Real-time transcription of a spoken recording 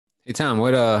Hey Tom,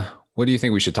 what do you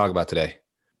think we should talk about today?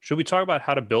 Should we talk about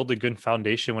how to build a good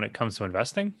foundation when it comes to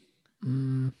investing?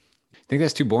 Mm, think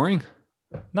that's too boring?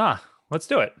 Nah, let's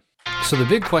do it. So the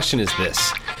big question is this: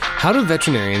 how do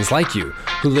veterinarians like you,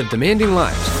 who live demanding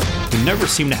lives, You never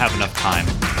seem to have enough time,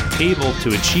 able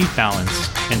to achieve balance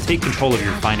and take control of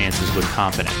your finances with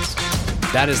confidence.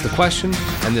 that is the question,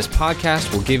 and this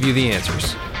podcast will give you the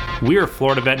answers. We are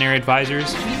Florida Veterinary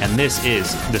Advisors, and this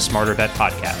is the Smarter Vet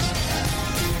Podcast.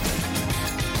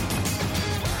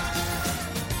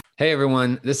 Hey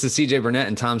everyone, this is CJ Burnett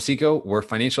and Tom Seco. We're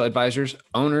financial advisors,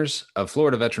 owners of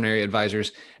Florida Veterinary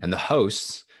Advisors, and the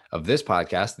hosts of this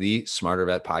podcast, the Smarter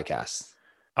Vet Podcast.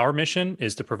 Our mission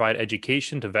is to provide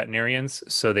education to veterinarians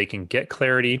so they can get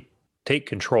clarity, take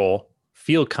control,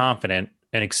 feel confident,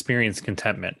 and experience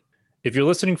contentment. If you're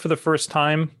listening for the first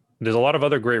time, there's a lot of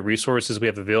other great resources we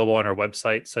have available on our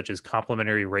website, such as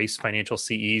complimentary race financial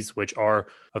CEs, which are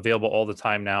available all the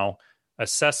time now,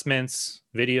 assessments,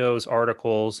 videos,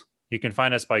 articles. You can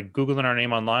find us by Googling our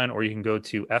name online, or you can go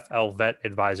to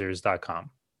flvetadvisors.com.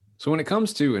 So when it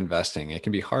comes to investing, it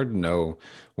can be hard to know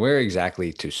where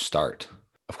exactly to start.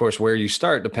 Of course, where you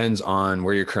start depends on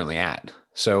where you're currently at.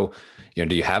 So,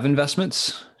 do you have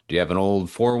investments? Do you have an old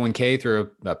 401k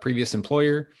through a previous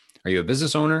employer? Are you a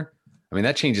business owner? I mean,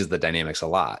 that changes the dynamics a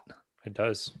lot. It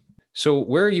does. So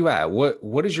where are you at?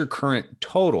 What does your current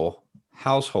total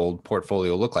household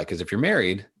portfolio look like? Because if you're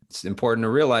married, it's important to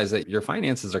realize that your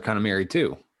finances are kind of married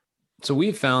too. So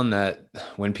we've found that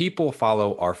when people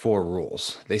follow our four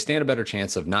rules, they stand a better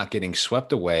chance of not getting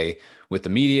swept away with the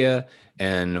media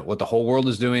and what the whole world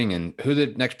is doing and who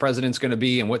the next president's going to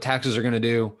be and what taxes are going to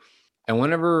do. And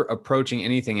whenever approaching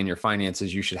anything in your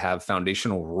finances, you should have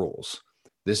foundational rules.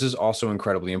 This is also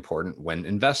incredibly important when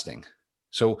investing.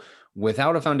 So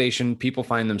without a foundation, people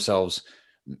find themselves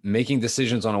making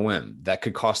decisions on a whim that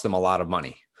could cost them a lot of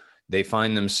money. They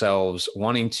find themselves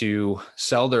wanting to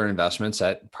sell their investments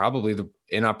at probably the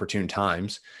inopportune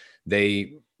times.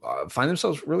 They find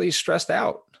themselves really stressed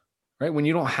out, right? When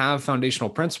you don't have foundational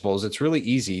principles, it's really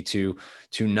easy to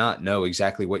not know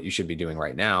exactly what you should be doing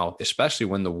right now, especially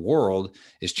when the world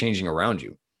is changing around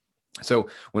you. So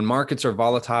when markets are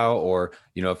volatile, or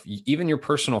if even your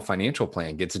personal financial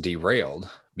plan gets derailed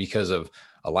because of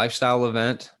a lifestyle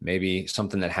event, maybe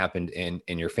something that happened in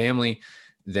your family,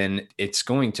 then it's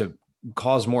going to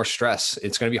cause more stress.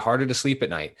 It's going to be harder to sleep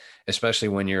at night, especially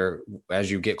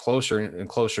as you get closer and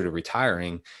closer to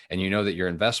retiring, and you know that your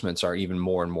investments are even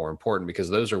more and more important because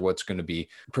those are what's going to be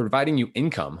providing you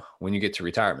income when you get to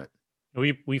retirement.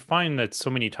 We find that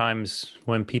so many times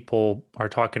when people are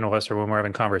talking to us or when we're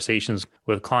having conversations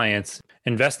with clients,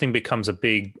 investing becomes a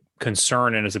big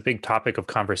concern and is a big topic of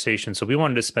conversation. So we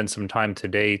wanted to spend some time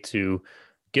today to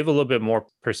give a little bit more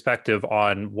perspective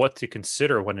on what to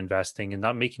consider when investing and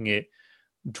not making it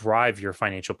drive your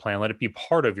financial plan. Let it be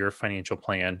part of your financial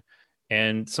plan.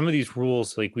 And some of these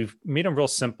rules, like we've made them real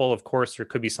simple. Of course, there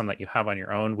could be some that you have on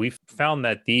your own. We've found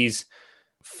that these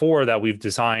four that we've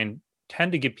designed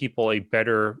tend to give people a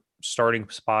better starting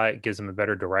spot. It gives them a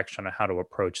better direction on how to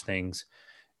approach things.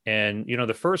 And,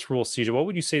 the first rule, CJ, what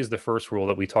would you say is the first rule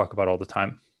that we talk about all the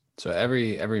time? So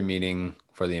every meeting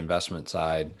for the investment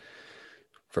side,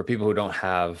 for people who don't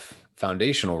have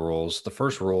foundational rules, the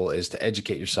first rule is to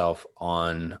educate yourself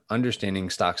on understanding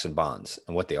stocks and bonds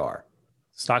and what they are.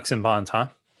 Stocks and bonds, huh?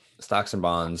 Stocks and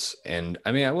bonds. And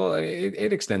I mean, well,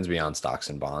 it extends beyond stocks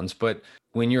and bonds, but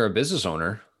when you're a business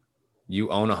owner, you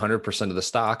own 100% of the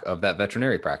stock of that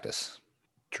veterinary practice.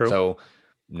 True. So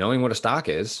knowing what a stock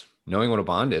is, knowing what a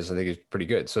bond is, I think is pretty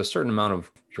good. So a certain amount of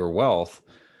your wealth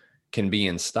can be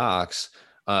in stocks.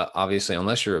 Obviously,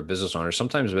 unless you're a business owner,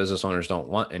 sometimes business owners don't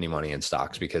want any money in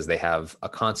stocks because they have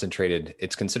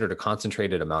it's considered a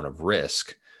concentrated amount of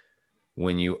risk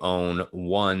when you own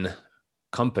one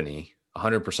company,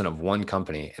 100% of one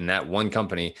company, and that one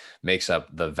company makes up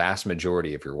the vast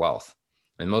majority of your wealth.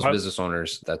 And most business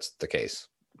owners, that's the case.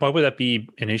 Why would that be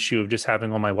an issue of just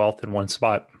having all my wealth in one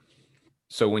spot?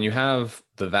 So when you have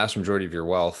the vast majority of your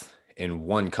wealth in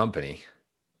one company,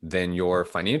 then your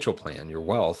financial plan, your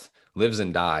wealth, lives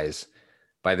and dies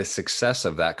by the success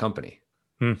of that company.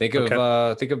 Think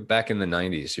of back in the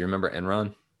 90s. You remember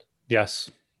Enron? Yes.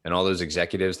 And all those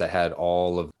executives that had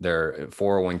all of their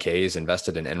 401ks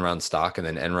invested in Enron stock, and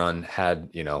then Enron had,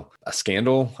 a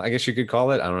scandal, I guess you could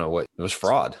call it. I don't know what it was.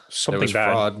 Fraud. Something there was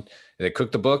bad. Fraud. They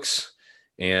cooked the books,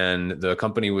 and the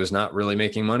company was not really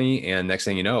making money. And next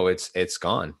thing you know, it's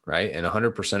gone, right? And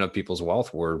 100% of people's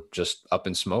wealth were just up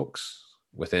in smokes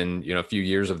within a few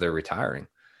years of their retiring.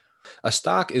 A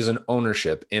stock is an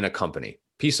ownership in a company,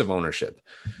 piece of ownership.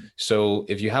 So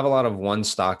if you have a lot of one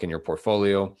stock in your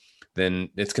portfolio, then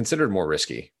it's considered more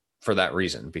risky for that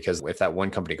reason. Because if that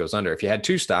one company goes under, if you had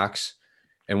two stocks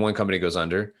and one company goes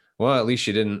under, well, at least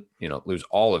you didn't, lose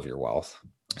all of your wealth.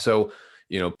 So,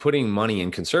 putting money in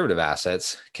conservative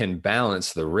assets can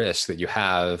balance the risk that you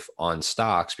have on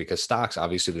stocks, because stocks,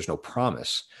 obviously, there's no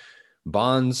promise.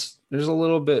 Bonds, there's a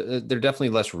little bit, they're definitely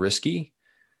less risky.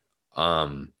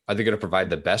 Are they going to provide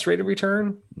the best rate of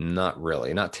return? Not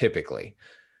really, not typically,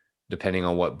 depending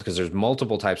on because there's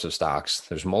multiple types of stocks.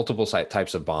 There's multiple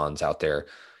types of bonds out there,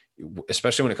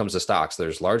 especially when it comes to stocks.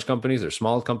 There's large companies, there's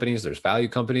small companies, there's value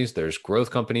companies, there's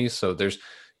growth companies. So there's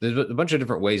a bunch of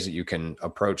different ways that you can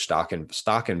approach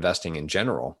stock investing in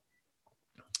general.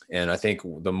 And I think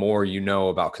the more you know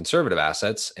about conservative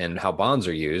assets and how bonds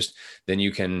are used, then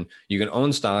you can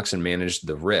own stocks and manage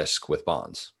the risk with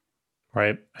bonds.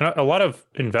 Right. And a lot of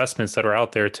investments that are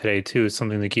out there today too is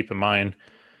something to keep in mind.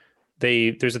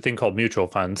 There's a thing called mutual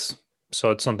funds.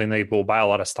 So it's something they will buy a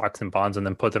lot of stocks and bonds and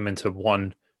then put them into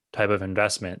one type of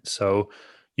investment. So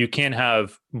you can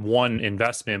have one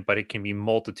investment, but it can be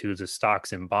multitudes of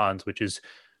stocks and bonds, which is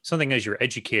something, as you're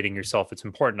educating yourself, it's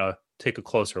important to take a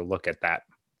closer look at that.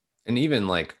 And even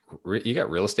you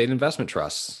got real estate investment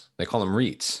trusts. They call them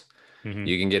REITs. Mm-hmm.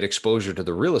 You can get exposure to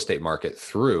the real estate market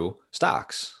through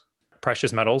stocks.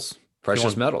 Precious metals.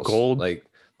 Gold.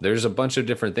 There's a bunch of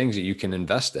different things that you can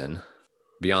invest in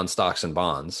beyond stocks and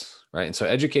bonds, right? And so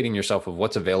educating yourself of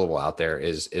what's available out there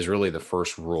is really the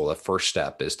first rule. The first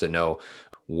step is to know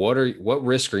what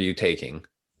risk are you taking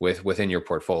within your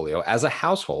portfolio as a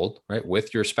household, right?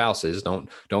 With your spouses. Don't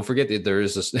forget that there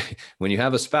is this, when you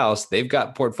have a spouse, they've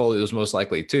got portfolios most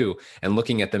likely too, and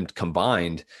looking at them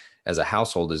combined as a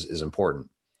household is important.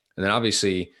 And then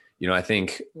obviously, I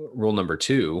think rule number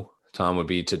 2, Tom, would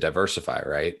be to diversify,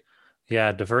 right?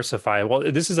 Yeah, diversify.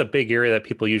 Well, this is a big area that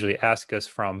people usually ask us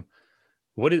from.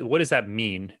 What does that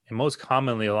mean? And most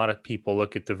commonly, a lot of people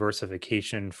look at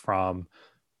diversification from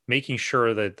making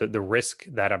sure that the risk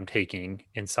that I'm taking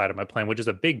inside of my plan, which is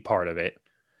a big part of it.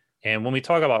 And when we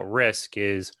talk about risk,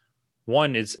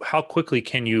 one is how quickly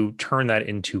can you turn that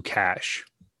into cash?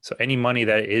 So any money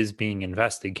that is being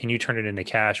invested, can you turn it into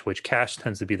cash, which cash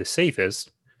tends to be the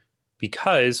safest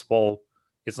because,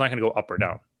 it's not going to go up or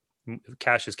down.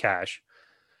 Cash is cash.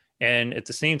 And at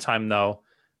the same time, though,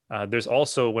 there's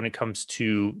also, when it comes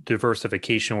to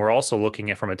diversification, we're also looking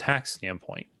at from a tax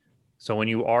standpoint. So when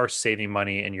you are saving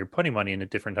money and you're putting money into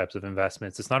different types of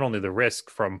investments, it's not only the risk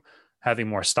from having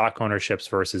more stock ownerships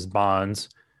versus bonds,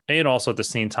 and also at the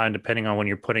same time, depending on when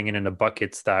you're putting it into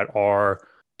buckets that are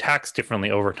taxed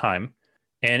differently over time.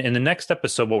 And in the next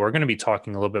episode, what we're going to be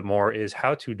talking a little bit more is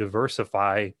how to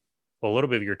diversify a little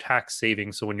bit of your tax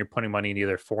savings. So when you're putting money in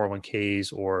either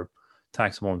 401ks or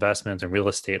taxable investments and real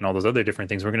estate and all those other different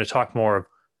things, we're going to talk more of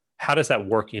how does that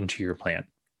work into your plan.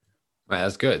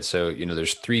 That's good. So,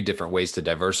 there's 3 different ways to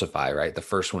diversify, right? The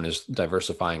first one is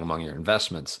diversifying among your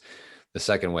investments. The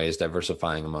second way is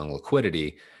diversifying among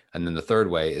liquidity. And then the third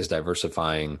way is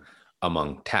diversifying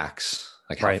among tax,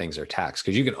 like how things are taxed.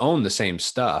 Because you can own the same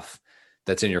stuff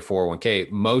that's in your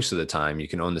 401k. Most of the time, you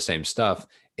can own the same stuff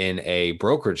in a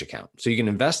brokerage account. So you can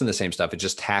invest in the same stuff. It's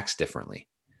just taxed differently.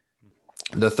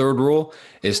 The third rule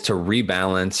is to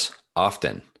rebalance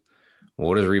often.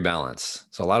 What is rebalance?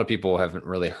 So a lot of people haven't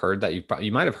really heard that.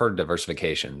 You might have heard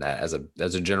diversification that as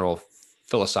a general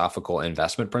philosophical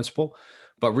investment principle,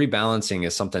 but rebalancing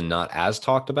is something not as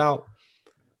talked about.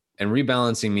 And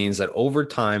rebalancing means that over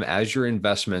time, as your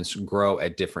investments grow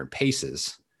at different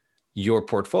paces, your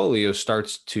portfolio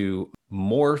starts to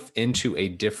morph into a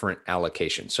different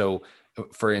allocation. So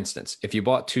for instance, if you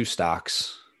bought 2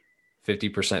 stocks,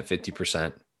 50%,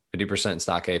 50%, 50% in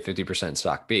stock A, 50% in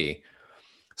stock B,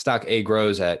 stock A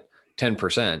grows at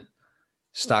 10%,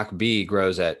 stock B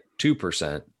grows at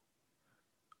 2%.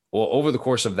 Well, over the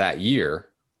course of that year,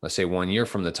 let's say 1 year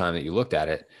from the time that you looked at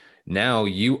it, now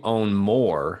you own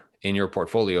more in your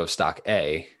portfolio of stock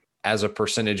A as a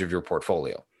percentage of your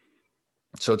portfolio.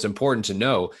 So it's important to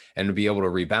know and to be able to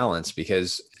rebalance,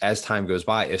 because as time goes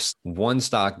by, if one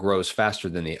stock grows faster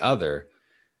than the other,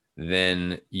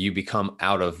 then you become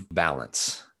out of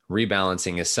balance.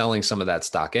 Rebalancing is selling some of that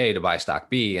stock A to buy stock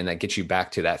B, and that gets you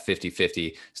back to that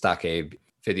 50-50 stock A,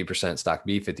 50%, stock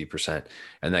B, 50%,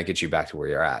 and that gets you back to where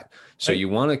you're at. So you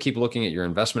want to keep looking at your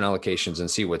investment allocations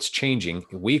and see what's changing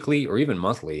weekly or even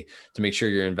monthly to make sure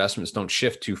your investments don't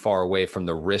shift too far away from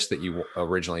the risk that you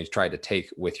originally tried to take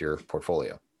with your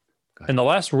portfolio. And the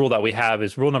last rule that we have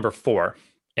is rule number 4,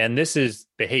 and this is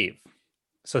behave.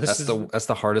 So that's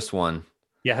the hardest one.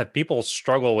 Yeah, people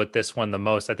struggle with this one the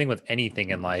most. I think with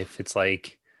anything in life, it's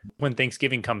like when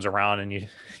Thanksgiving comes around and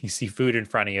you see food in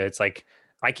front of you, it's like,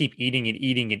 I keep eating and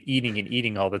eating and eating and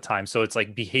eating all the time. So it's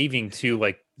like behaving to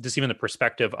like just even the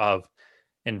perspective of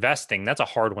investing. That's a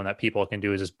hard one that people can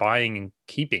do, is just buying and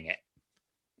keeping it.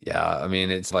 Yeah. I mean,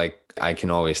 it's like I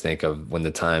can always think of when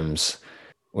the times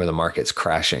where the market's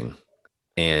crashing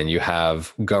and you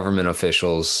have government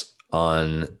officials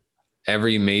on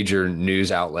every major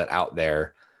news outlet out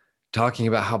there talking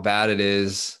about how bad it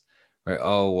is. Right?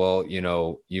 Oh,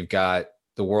 well, you've got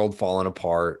the world falling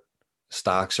apart.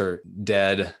 Stocks are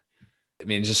dead. I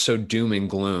mean, it's just so doom and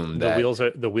gloom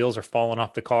The wheels are falling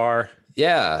off the car.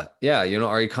 Yeah.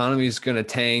 Our economy is going to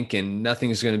tank and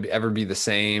nothing's going to ever be the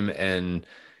same. And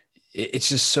it's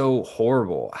just so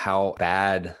horrible how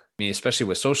bad. I mean, especially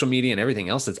with social media and everything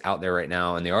else that's out there right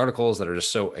now, and the articles that are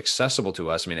just so accessible to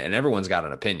us. I mean, and everyone's got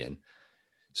an opinion.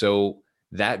 So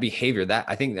that behavior, that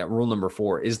I think that rule number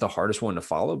 4 is the hardest one to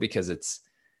follow because it's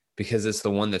the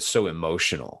one that's so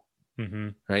emotional. Mm-hmm.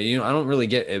 Right. I don't really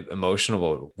get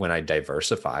emotional when I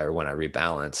diversify or when I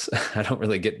rebalance. I don't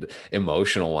really get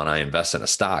emotional when I invest in a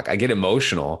stock. I get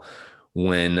emotional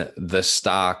when the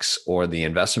stocks or the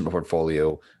investment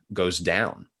portfolio goes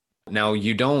down. Now,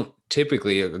 you don't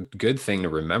typically, a good thing to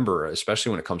remember, especially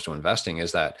when it comes to investing,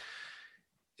 is that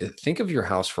think of your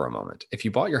house for a moment. If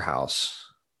you bought your house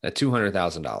at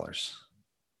 $200,000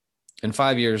 in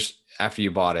 5 years after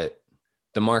you bought it,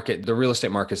 the real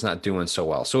estate market's not doing so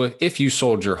well. So if you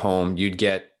sold your home, you'd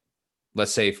get,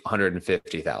 let's say,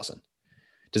 150,000.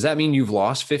 Does that mean you've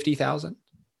lost 50,000?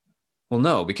 Well,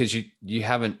 no, because you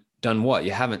haven't done what?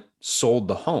 You haven't sold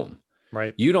the home.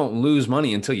 Right. You don't lose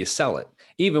money until you sell it.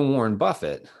 Even Warren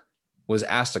Buffett was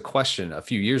asked a question a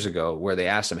few years ago where they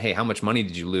asked him, "Hey, how much money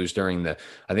did you lose during I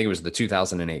think it was the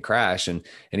 2008 crash?" And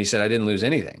he said, "I didn't lose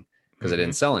anything because I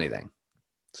didn't sell anything."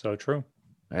 So true.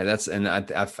 Right.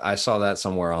 I saw that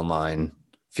somewhere online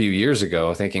a few years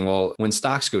ago thinking, well, when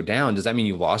stocks go down, does that mean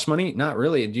you lost money? Not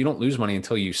really. You don't lose money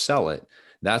until you sell it.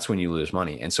 That's when you lose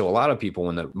money. And so a lot of people,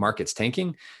 when the market's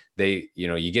tanking,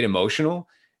 you get emotional.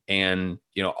 And,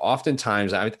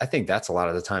 oftentimes I think that's a lot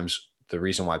of the times the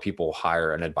reason why people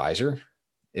hire an advisor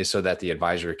is so that the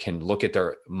advisor can look at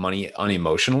their money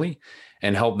unemotionally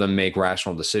and help them make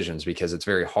rational decisions, because it's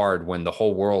very hard when the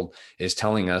whole world is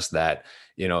telling us that,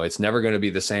 it's never going to be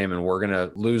the same and we're going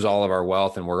to lose all of our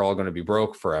wealth and we're all going to be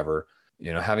broke forever.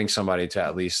 Having somebody to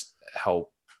at least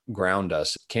help ground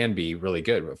us can be really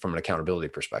good from an accountability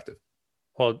perspective.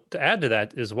 Well, to add to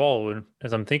that as well,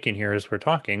 as I'm thinking here, as we're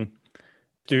talking,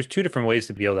 there's 2 different ways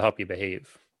to be able to help you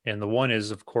behave. And the one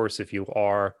is, of course, if you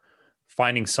are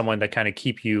finding someone that kind of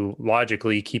keep you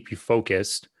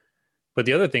focused. But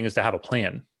the other thing is to have a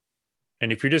plan.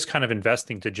 And if you're just kind of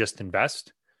investing to just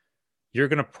invest, you're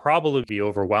going to probably be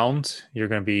overwhelmed. You're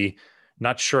going to be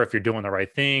not sure if you're doing the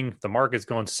right thing. The market's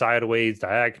going sideways,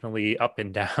 diagonally, up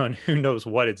and down. Who knows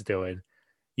what it's doing?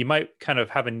 You might kind of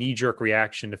have a knee-jerk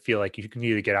reaction to feel like you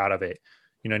need to get out of it.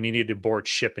 You need to board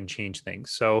ship and change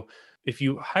things. So if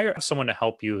you hire someone to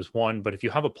help you is one, but if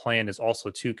you have a plan is also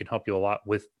 2, can help you a lot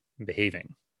with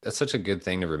behaving. That's such a good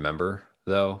thing to remember,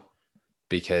 though,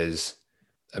 because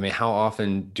I mean, how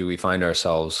often do we find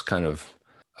ourselves kind of,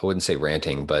 I wouldn't say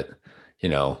ranting, but,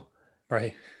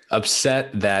 right, upset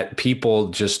that people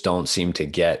just don't seem to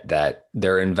get that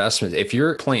their investment, if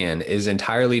your plan is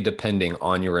entirely depending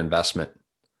on your investment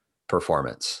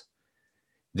performance,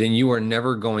 then you are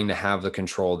never going to have the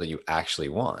control that you actually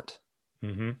want.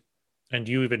 Mm-hmm. And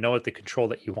do you even know what the control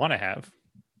that you want to have?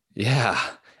 Yeah.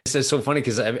 It's so funny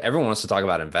because everyone wants to talk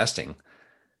about investing,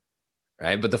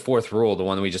 right? But the 4th rule, the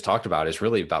one that we just talked about, is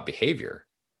really about behavior.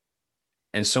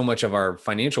 And so much of our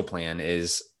financial plan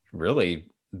is really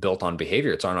built on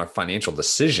behavior. It's on our financial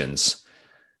decisions.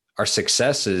 Our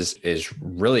success is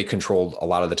really controlled a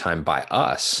lot of the time by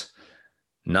us,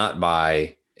 not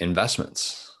by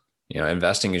investments.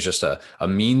 Investing is just a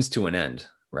means to an end,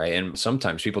 right? And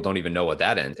sometimes people don't even know what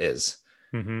that end is.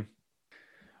 Mm-hmm.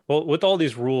 Well, with all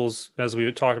these rules, as we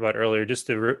talked about earlier, just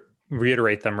to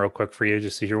reiterate them real quick for you,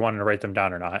 just if you're wanting to write them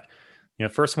down or not.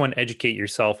 First one, educate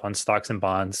yourself on stocks and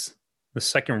bonds. The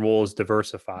second rule is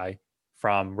diversify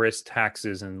from risk,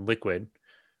 taxes, and liquid.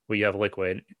 Well, you have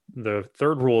liquid. The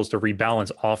third rule is to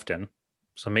rebalance often.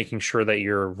 So making sure that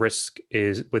your risk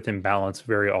is within balance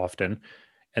very often.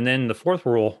 And then the 4th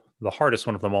rule, the hardest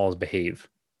one of them all, is behave.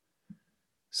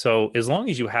 So as long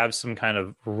as you have some kind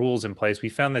of rules in place, we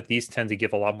found that these tend to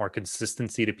give a lot more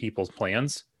consistency to people's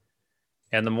plans.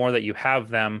 And the more that you have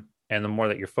them and the more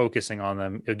that you're focusing on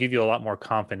them, it'll give you a lot more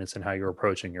confidence in how you're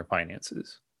approaching your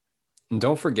finances. And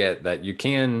don't forget that you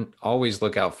can always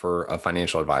look out for a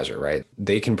financial advisor, right?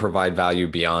 They can provide value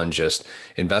beyond just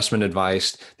investment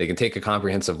advice. They can take a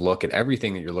comprehensive look at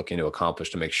everything that you're looking to accomplish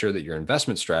to make sure that your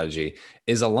investment strategy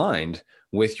is aligned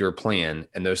with your plan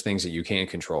and those things that you can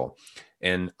control.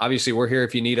 And obviously, we're here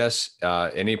if you need us.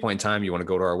 At any point in time, you want to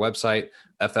go to our website,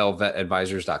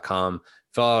 flvetadvisors.com,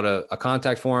 fill out a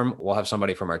contact form. We'll have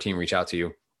somebody from our team reach out to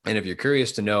you. And if you're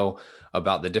curious to know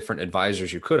about the different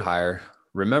advisors you could hire,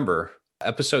 remember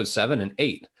episode 7 and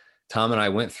 8, Tom and I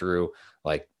went through,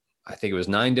 like, I think it was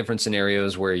 9 different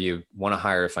scenarios where you want to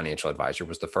hire a financial advisor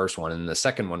was the first one. And the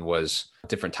second one was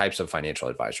different types of financial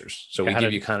advisors. So we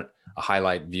give you kind of a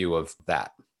highlight view of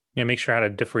that. Yeah, make sure how to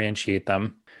differentiate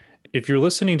them. If you're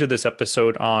listening to this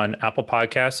episode on Apple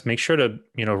Podcasts, make sure to,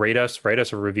 rate us, write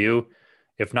us a review.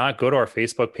 If not, go to our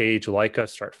Facebook page, like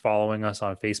us, start following us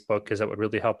on Facebook, because that would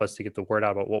really help us to get the word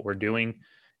out about what we're doing.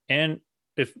 And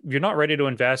if you're not ready to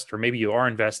invest, or maybe you are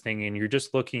investing and you're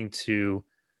just looking to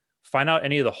find out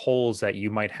any of the holes that you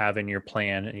might have in your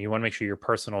plan, and you want to make sure your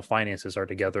personal finances are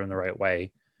together in the right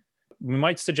way, we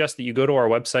might suggest that you go to our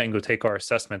website and go take our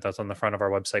assessment that's on the front of our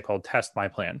website called Test My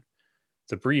Plan.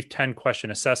 It's a brief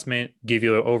 10-question assessment, give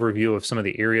you an overview of some of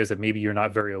the areas that maybe you're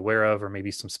not very aware of, or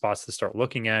maybe some spots to start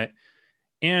looking at.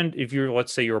 And if you're,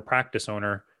 let's say you're a practice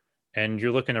owner and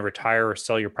you're looking to retire or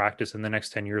sell your practice in the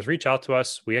next 10 years, reach out to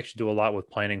us. We actually do a lot with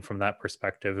planning from that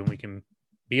perspective, and we can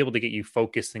be able to get you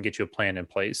focused and get you a plan in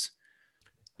place.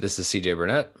 This is CJ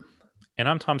Burnett. And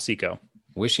I'm Tom Seco.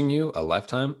 Wishing you a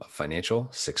lifetime of financial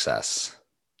success.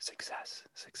 Success,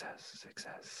 success,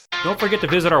 success. Don't forget to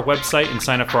visit our website and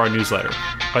sign up for our newsletter.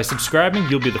 By subscribing,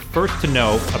 you'll be the first to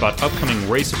know about upcoming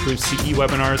race-approved CE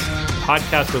webinars,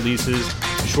 podcast releases,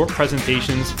 short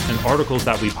presentations, and articles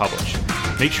that we publish.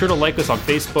 Make sure to like us on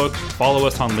Facebook, follow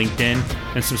us on LinkedIn,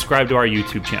 and subscribe to our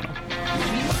YouTube channel.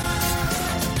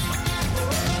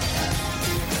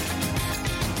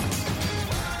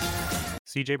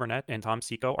 CJ Burnett and Tom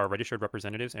Seco are registered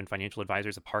representatives and financial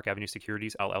advisors of Park Avenue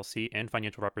Securities, LLC, and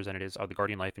financial representatives of the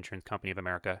Guardian Life Insurance Company of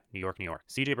America, New York, New York.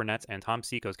 CJ Burnett's and Tom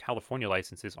Seco's California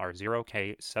licenses are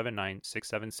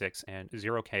 0K79676 and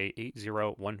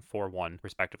 0K80141,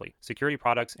 respectively. Security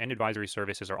products and advisory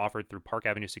services are offered through Park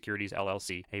Avenue Securities,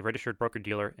 LLC, a registered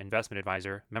broker-dealer, investment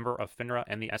advisor, member of FINRA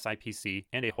and the SIPC,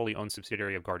 and a wholly owned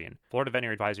subsidiary of Guardian. Florida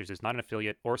Veterinary Advisors is not an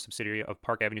affiliate or subsidiary of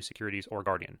Park Avenue Securities or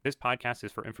Guardian. This podcast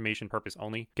is for information purpose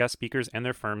only. Guest speakers and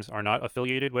their firms are not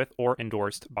affiliated with or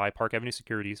endorsed by Park Avenue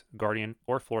Securities, Guardian,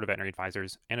 or Florida Veterinary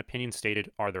Advisors, and opinions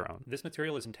stated are their own. This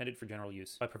material is intended for general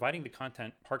use. By providing the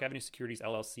content, Park Avenue Securities,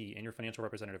 LLC, and your financial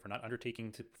representative are not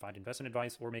undertaking to provide investment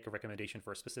advice or make a recommendation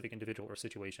for a specific individual or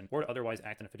situation, or to otherwise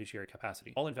act in a fiduciary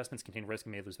capacity. All investments contain risk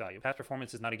and may lose value. Past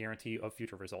performance is not a guarantee of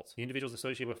future results. The individuals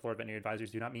associated with Florida Veterinary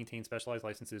Advisors do not maintain specialized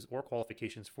licenses or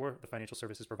qualifications for the financial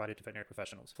services provided to veterinary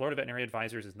professionals. Florida Veterinary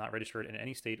Advisors is not registered in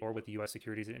any state or with the U.S.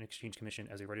 Securities and Exchange Commission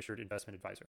as a registered investment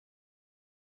advisor.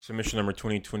 Submission number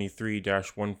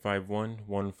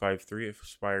 2023-151153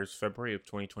 expires February of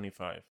 2025.